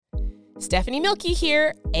Stephanie Milky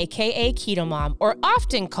here, aka Keto Mom, or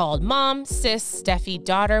often called mom, sis, Steffi,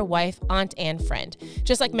 daughter, wife, aunt, and friend.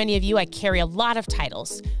 Just like many of you, I carry a lot of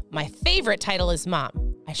titles. My favorite title is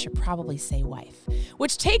mom. I should probably say wife,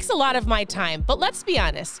 which takes a lot of my time. But let's be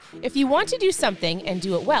honest, if you want to do something and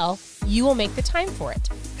do it well, you will make the time for it.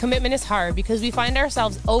 Commitment is hard because we find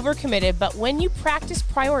ourselves overcommitted, but when you practice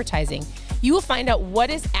prioritizing, you will find out what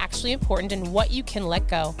is actually important and what you can let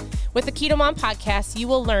go. With the Keto Mom podcast, you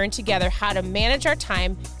will learn together how to manage our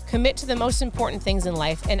time, commit to the most important things in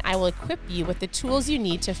life, and I will equip you with the tools you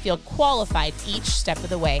need to feel qualified each step of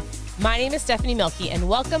the way. My name is Stephanie Milky, and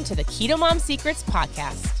welcome to the Keto Mom Secrets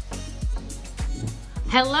podcast.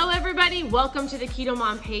 Hello, everybody. Welcome to the Keto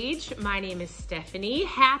Mom page. My name is Stephanie.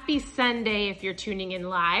 Happy Sunday if you're tuning in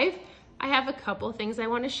live. I have a couple of things I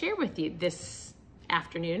want to share with you this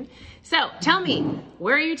afternoon. So tell me,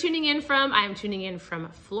 where are you tuning in from? I am tuning in from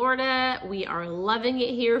Florida. We are loving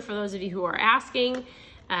it here. For those of you who are asking,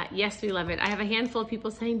 yes, we love it. I have a handful of people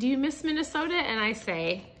saying, do you miss Minnesota? And I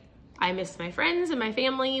say, I miss my friends and my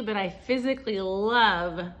family, but I physically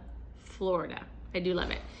love Florida. I do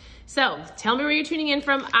love it. So tell me where you're tuning in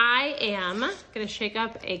from. I am going to shake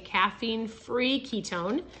up a caffeine-free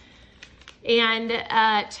ketone. And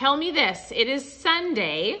tell me this, it is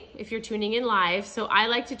Sunday if you're tuning in live, so I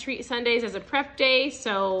like to treat Sundays as a prep day.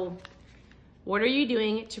 So what are you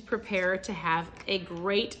doing to prepare to have a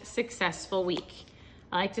great, successful week?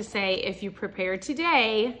 I like to say if you prepare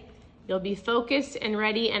today, you'll be focused and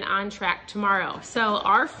ready and on track tomorrow. So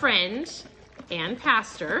our friend and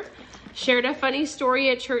pastor shared a funny story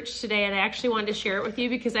at church today, and I actually wanted to share it with you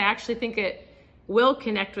because I actually think it will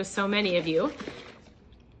connect with so many of you.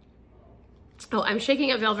 Oh, I'm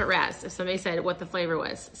shaking up Velvet Raz, if somebody said what the flavor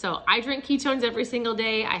was. So I drink ketones every single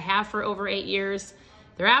day. I have for over 8 years.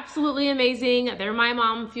 They're absolutely amazing. They're my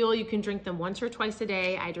mom fuel. You can drink them once or twice a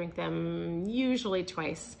day. I drink them usually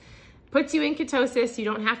twice. Puts you in ketosis. You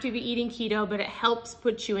don't have to be eating keto, but it helps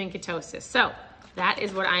put you in ketosis. So that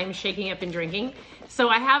is what I'm shaking up and drinking. So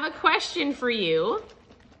I have a question for you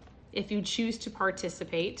if you choose to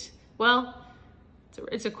participate. Well,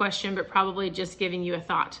 it's a question, but probably just giving you a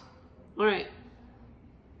thought. All right.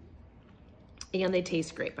 And they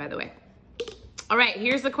taste great, by the way. All right,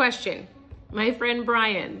 here's the question. My friend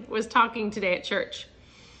Brian was talking today at church,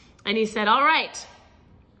 and he said, all right,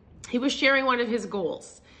 he was sharing one of his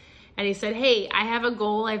goals. And he said, hey, I have a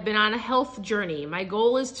goal. I've been on a health journey. My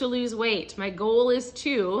goal is to lose weight. My goal is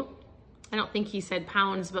to, I don't think he said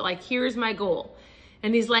pounds, but like, here's my goal.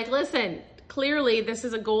 And he's like, listen, clearly this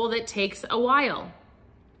is a goal that takes a while.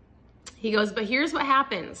 He goes, but here's what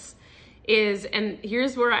happens. And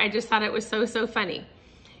here's where I just thought it was so funny.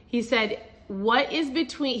 He said,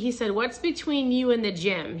 what's between you and the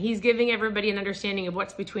gym? He's giving everybody an understanding of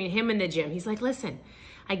what's between him and the gym. He's like, listen,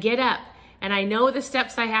 I get up and I know the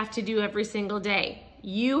steps I have to do every single day.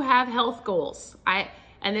 You have health goals.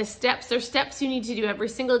 And the steps are steps you need to do every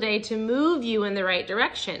single day to move you in the right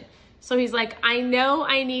direction. So he's like, I know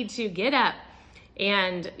I need to get up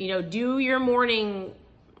and, do your morning,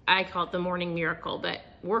 I call it the morning miracle, but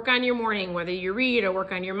work on your morning, whether you read or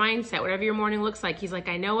work on your mindset, whatever your morning looks like. He's like,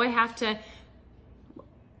 I know I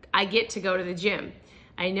get to go to the gym.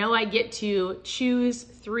 I know I get to choose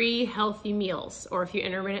 3 healthy meals, or if you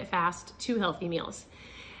intermittent fast, 2 healthy meals.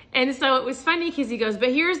 And so it was funny because he goes, but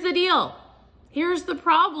here's the deal. Here's the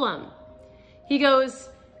problem. He goes,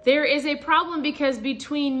 there is a problem because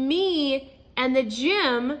between me and the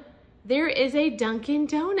gym, there is a Dunkin'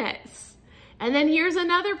 Donuts. And then here's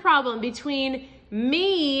another problem between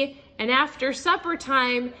me and after supper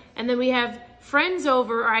time, and then we have friends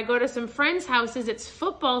over, or I go to some friends' houses, it's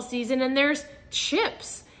football season, and there's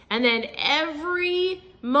chips. And then every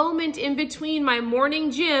moment in between my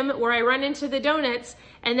morning gym where I run into the donuts,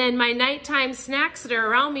 and then my nighttime snacks that are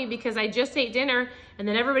around me because I just ate dinner, and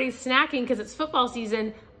then everybody's snacking because it's football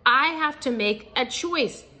season, I have to make a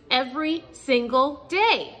choice every single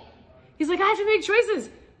day. He's like, I have to make choices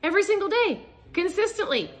every single day,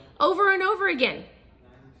 consistently, over and over again.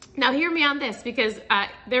 Now hear me on this, because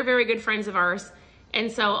they're very good friends of ours.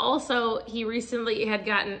 And so also he recently had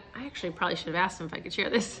gotten, I actually probably should have asked him if I could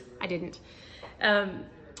share this. I didn't.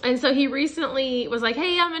 And so he recently was like,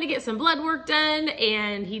 hey, I'm going to get some blood work done.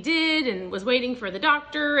 And he did, and was waiting for the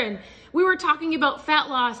doctor. And we were talking about fat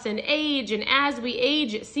loss and age. And as we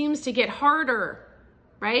age, it seems to get harder,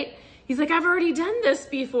 right? He's like, I've already done this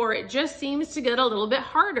before. It just seems to get a little bit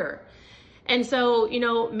harder. And so,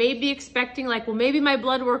 maybe expecting like, well, maybe my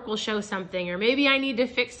blood work will show something, or maybe I need to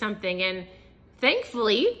fix something. And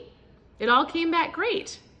thankfully, it all came back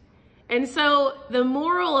great. And so the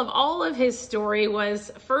moral of all of his story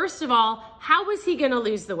was, first of all, how was he going to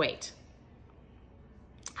lose the weight?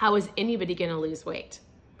 How is anybody going to lose weight?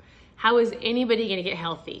 How is anybody going to get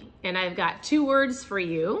healthy? And I've got 2 words for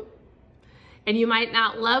you. And you might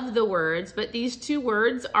not love the words, but these 2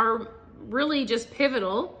 words are really just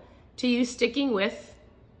pivotal to you sticking with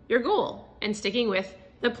your goal and sticking with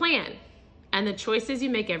the plan and the choices you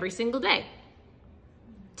make every single day.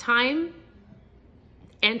 Time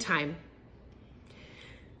and time.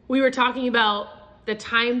 We were talking about the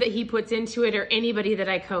time that he puts into it, or anybody that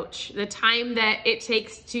I coach, the time that it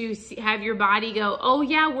takes to have your body go, oh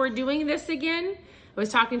yeah, we're doing this again. I was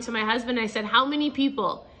talking to my husband. I said, how many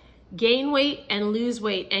people gain weight and lose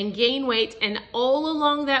weight and gain weight, and all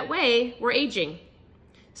along that way, we're aging.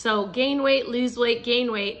 So gain weight, lose weight,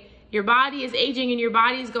 gain weight. Your body is aging and your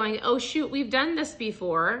body is going, oh shoot, we've done this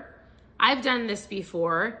before. I've done this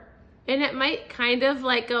before. And it might kind of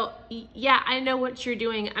like go, yeah, I know what you're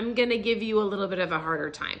doing. I'm going to give you a little bit of a harder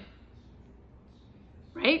time.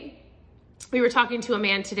 Right? We were talking to a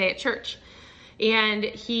man today at church, and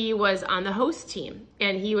he was on the host team,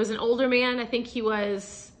 and he was an older man. I think he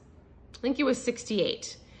was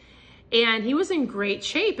 68. And he was in great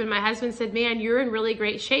shape. And my husband said, man, you're in really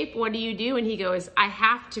great shape. What do you do? And he goes, I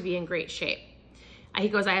have to be in great shape. He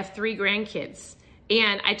goes, I have 3 grandkids.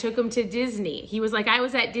 And I took him to Disney. He was like, I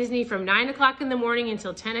was at Disney from 9 o'clock in the morning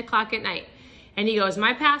until 10 o'clock at night. And he goes,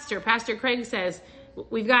 my pastor, Pastor Craig, says,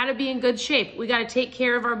 we've got to be in good shape. We got to take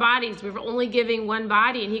care of our bodies. We're only giving one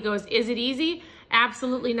body. And he goes, is it easy?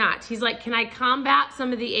 Absolutely not. He's like, can I combat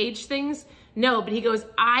some of the age things? No, but he goes,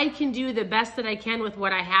 I can do the best that I can with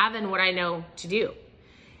what I have and what I know to do.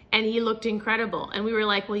 And he looked incredible. And we were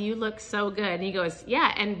like, well, you look so good. And he goes,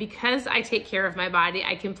 yeah, and because I take care of my body,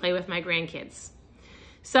 I can play with my grandkids.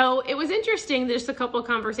 So it was interesting, there's a couple of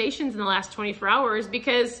conversations in the last 24 hours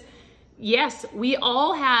because yes, we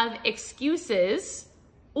all have excuses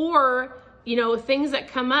or, things that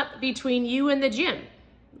come up between you and the gym.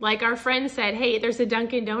 Like our friend said, hey, there's a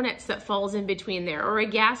Dunkin' Donuts that falls in between there, or a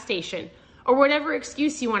gas station, or whatever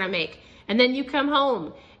excuse you want to make. And then you come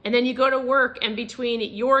home and then you go to work, and between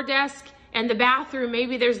your desk and the bathroom,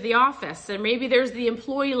 maybe there's the office, and maybe there's the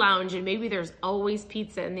employee lounge, and maybe there's always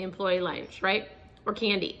pizza in the employee lounge, right? Or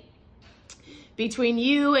candy. Between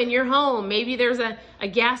you and your home, maybe there's a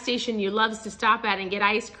gas station you love to stop at and get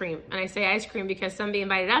ice cream. And I say ice cream because somebody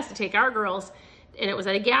invited us to take our girls, and it was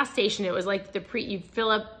at a gas station. It was like you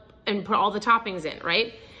fill up and put all the toppings in,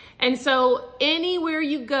 right? And so anywhere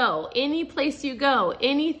you go, any place you go,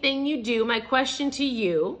 anything you do, my question to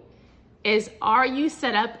you is, are you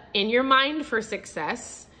set up in your mind for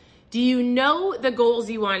success? Do you know the goals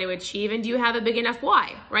you want to achieve, and do you have a big enough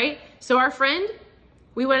why, right? So our friend,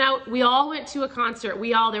 we went out, we all went to a concert.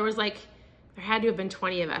 There had to have been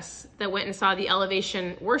 20 of us that went and saw the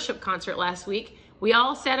Elevation worship concert last week. We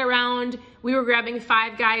all sat around, we were grabbing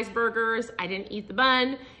Five Guys burgers. I didn't eat the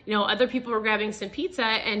bun. Other people were grabbing some pizza,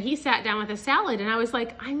 and he sat down with a salad, and I was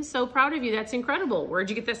like, I'm so proud of you. That's incredible. Where'd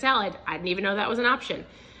you get the salad? I didn't even know that was an option.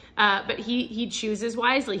 But he chooses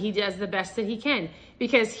wisely. He does the best that he can,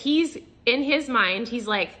 because he's in his mind, he's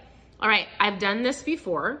like, all right, I've done this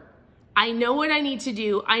before. I know what I need to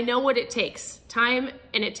do. I know what it takes. Time,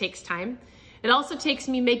 and it takes time. It also takes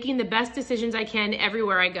me making the best decisions I can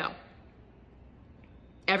everywhere I go.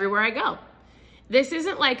 Everywhere I go. This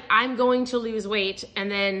isn't like I'm going to lose weight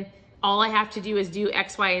and then all I have to do is do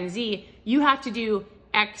X, Y, and Z. You have to do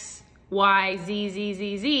X, Y, Z, Z,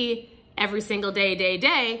 Z, Z every single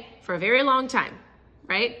day for a very long time,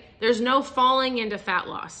 right? There's no falling into fat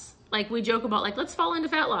loss. Like we joke about, like, let's fall into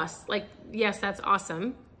fat loss. Like, yes, that's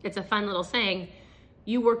awesome. It's a fun little saying.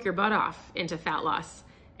 You work your butt off into fat loss.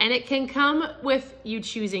 And it can come with you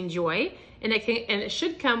choosing joy, and it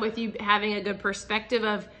should come with you having a good perspective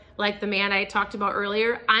of, like the man I talked about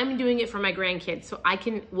earlier, I'm doing it for my grandkids, so I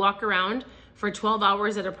can walk around for 12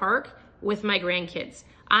 hours at a park with my grandkids.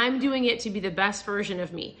 I'm doing it to be the best version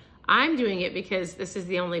of me. I'm doing it because this is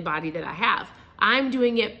the only body that I have. I'm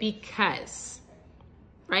doing it because,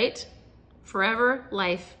 right? Forever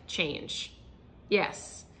life change.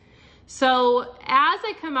 Yes. So as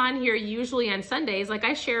I come on here, usually on Sundays, like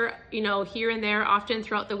I share, here and there often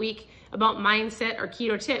throughout the week about mindset or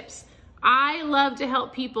keto tips. I love to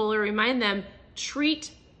help people or remind them,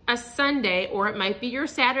 treat a Sunday, or it might be your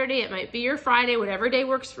Saturday, it might be your Friday, whatever day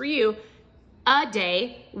works for you, a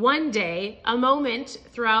day, one day, a moment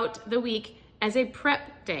throughout the week as a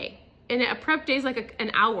prep day. And a prep day is like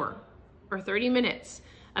an hour or 30 minutes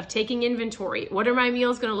of taking inventory. What are my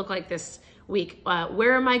meals going to look like this week?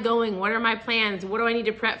 Where am I going? What are my plans? What do I need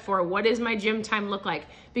to prep for? What does my gym time look like?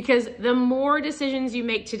 Because the more decisions you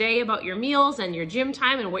make today about your meals and your gym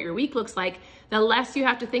time and what your week looks like, the less you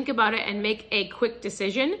have to think about it and make a quick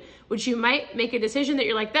decision, which you might make a decision that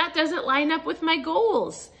you're like, that doesn't line up with my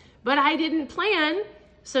goals, but I didn't plan.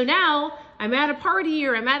 So now I'm at a party,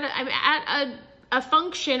 or I'm at a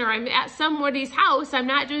function, or I'm at somebody's house. I'm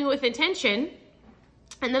not doing it with intention.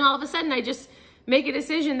 And then all of a sudden I just make a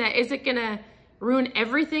decision that, is it gonna ruin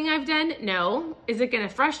everything I've done? No. Is it gonna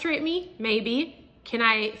frustrate me? Maybe. Can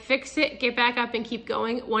I fix it, get back up and keep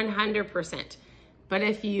going? 100%. But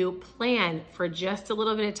if you plan for just a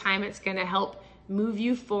little bit of time, it's gonna help move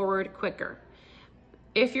you forward quicker.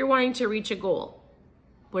 If you're wanting to reach a goal,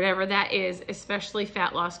 whatever that is, especially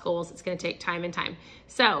fat loss goals, it's gonna take time and time.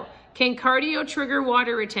 So, can cardio trigger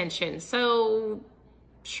water retention? So,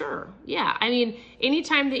 sure, yeah. I mean,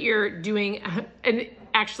 anytime that you're doing, and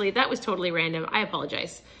actually that was totally random, I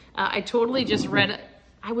apologize. I totally just read,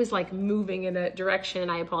 I was like moving in a direction, and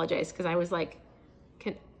I apologize because I was like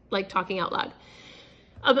talking out loud.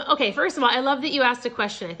 Okay, first of all, I love that you asked a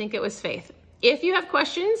question. I think it was Faith. If you have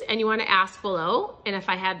questions and you want to ask below, and if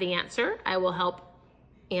I have the answer, I will help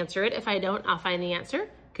answer it. If I don't, I'll find the answer. You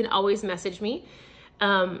can always message me.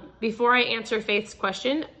 Before I answer Faith's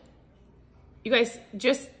question, you guys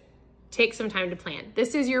just take some time to plan.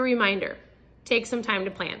 This is your reminder. Take some time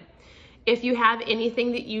to plan. If you have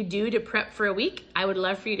anything that you do to prep for a week, I would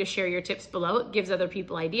love for you to share your tips below. It gives other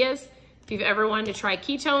people ideas. If you've ever wanted to try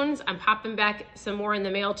ketones, I'm popping back some more in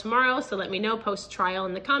the mail tomorrow, so let me know, post trial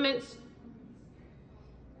in the comments.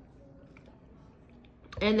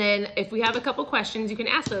 And then if we have a couple questions, you can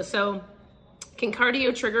ask those. So, can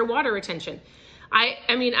cardio trigger water retention?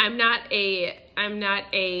 I mean, I'm not a,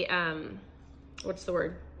 what's the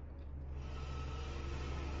word?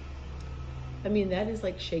 I mean, that is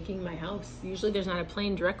like shaking my house. Usually there's not a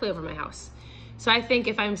plane directly over my house. So I think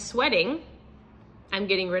if I'm sweating, I'm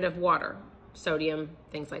getting rid of water, sodium,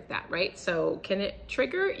 things like that, right? So can it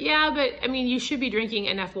trigger? Yeah, but I mean, you should be drinking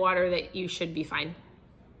enough water that you should be fine.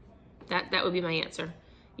 That would be my answer.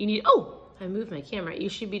 You need, oh, I moved my camera. You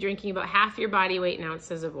should be drinking about half your body weight in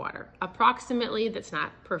ounces of water. Approximately, that's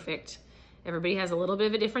not perfect. Everybody has a little bit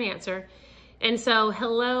of a different answer. And so,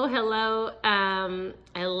 hello.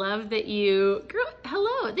 I love that you, girl,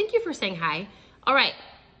 hello. Thank you for saying hi. All right.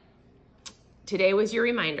 Today was your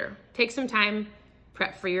reminder. Take some time,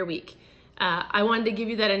 prep for your week. I wanted to give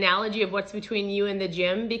you that analogy of what's between you and the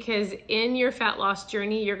gym, because in your fat loss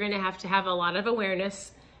journey, you're going to have a lot of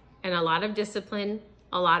awareness and a lot of discipline,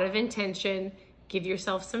 a lot of intention. Give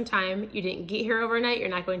yourself some time. You didn't get here overnight. You're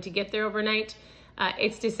not going to get there overnight.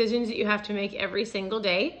 It's decisions that you have to make every single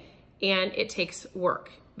day, and it takes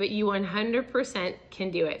work, but you 100% can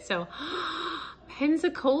do it. So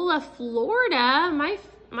Pensacola, Florida,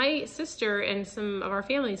 my sister and some of our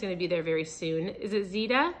family is going to be there very soon. Is it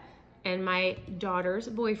Zeta? And my daughter's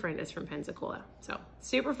boyfriend is from Pensacola. So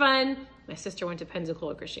super fun. My sister went to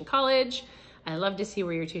Pensacola Christian College. I love to see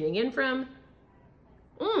where you're tuning in from.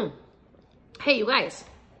 Hey, you guys,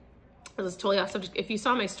 this is totally off subject. If you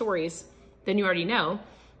saw my stories, then you already know.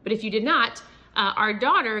 But if you did not, our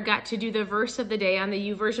daughter got to do the verse of the day on the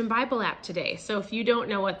YouVersion Bible app today. So if you don't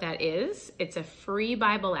know what that is, it's a free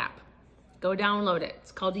Bible app. Go download it.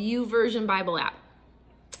 It's called YouVersion Bible app.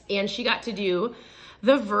 And she got to do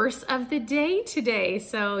the verse of the day today.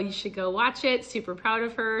 So you should go watch it. Super proud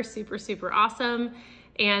of her. Super, super awesome.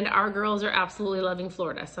 And our girls are absolutely loving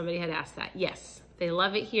Florida. Somebody had asked that. Yes, they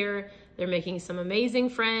love it here. They're making some amazing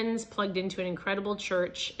friends, plugged into an incredible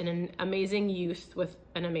church and an amazing youth with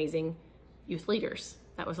an amazing youth leaders.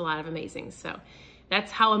 That was a lot of amazing. So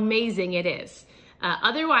that's how amazing it is.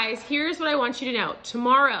 Otherwise, here's what I want you to know.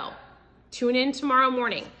 Tomorrow, tune in tomorrow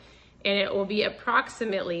morning, and it will be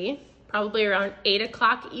approximately, probably around 8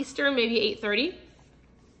 o'clock Eastern, maybe 8:30.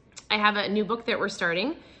 I have a new book that we're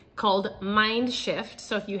starting called Mind Shift.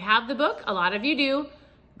 So if you have the book, a lot of you do,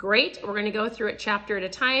 great. We're going to go through it chapter at a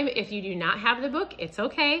time. If you do not have the book, it's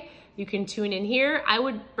okay. You can tune in here. I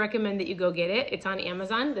would recommend that you go get it. It's on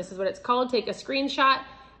Amazon. This is what it's called. Take a screenshot.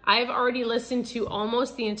 I've already listened to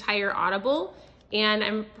almost the entire Audible, and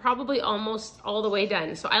I'm probably almost all the way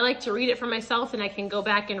done. So I like to read it for myself, and I can go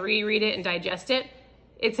back and reread it and digest it.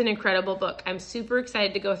 It's an incredible book. I'm super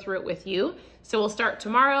excited to go through it with you. So we'll start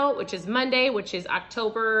tomorrow, which is Monday, which is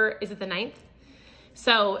October, is it the 9th?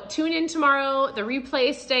 So tune in tomorrow. The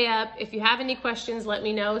replays stay up. If you have any questions, let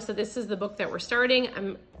me know. So this is the book that we're starting.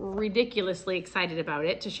 I'm ridiculously excited about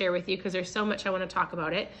it to share with you because there's so much I want to talk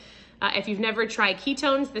about it. If you've never tried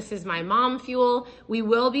ketones, this is my mom fuel. We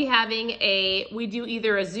will be having we do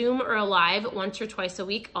either a Zoom or a live once or twice a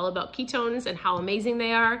week, all about ketones and how amazing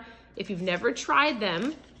they are. If you've never tried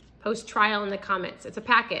them, post trial in the comments. It's a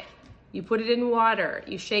packet. You put it in water,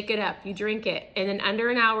 you shake it up, you drink it, and in under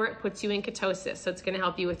an hour, it puts you in ketosis. So it's gonna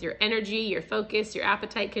help you with your energy, your focus, your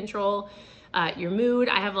appetite control, your mood.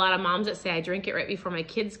 I have a lot of moms that say I drink it right before my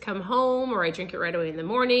kids come home, or I drink it right away in the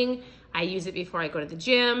morning. I use it before I go to the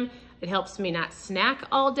gym. It helps me not snack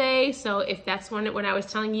all day. So if that's when I was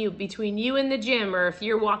telling you, between you and the gym, or if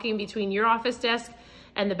you're walking between your office desk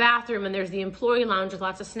and the bathroom and there's the employee lounge with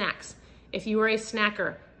lots of snacks, if you are a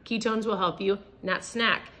snacker, ketones will help you not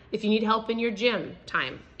snack. If you need help in your gym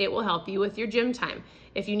time, it will help you with your gym time.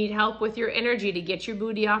 If you need help with your energy to get your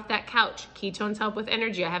booty off that couch, ketones help with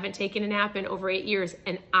energy. I haven't taken a nap in over 8 years,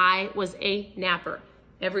 and I was a napper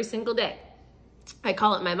every single day. I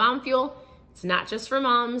call it my mom fuel. It's not just for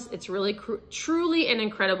moms. It's really truly an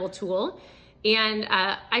incredible tool. And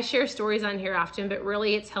I share stories on here often, but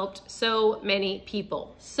really it's helped so many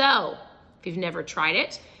people. So if you've never tried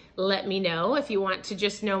it, let me know. If you want to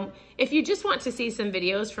just know, if you just want to see some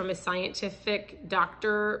videos from a scientific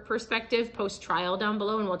doctor perspective, post trial down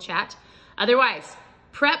below and we'll chat. Otherwise,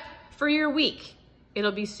 prep for your week.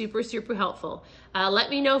 It'll be super, super helpful. Let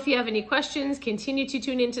me know if you have any questions. Continue to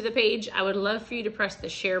tune into the page. I would love for you to press the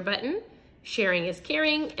share button. Sharing is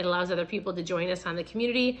caring. It allows other people to join us on the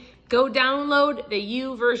community. Go download the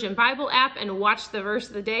YouVersion Bible app and watch the verse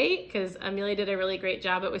of the day, because Amelia did a really great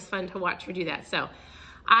job. It was fun to watch her do that. So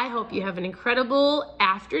I hope you have an incredible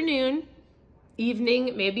afternoon,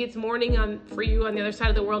 evening, maybe it's morning for you on the other side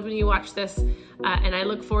of the world when you watch this. And I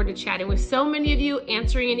look forward to chatting with so many of you,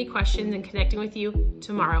 answering any questions, and connecting with you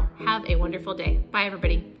tomorrow. Have a wonderful day. Bye,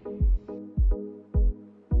 everybody.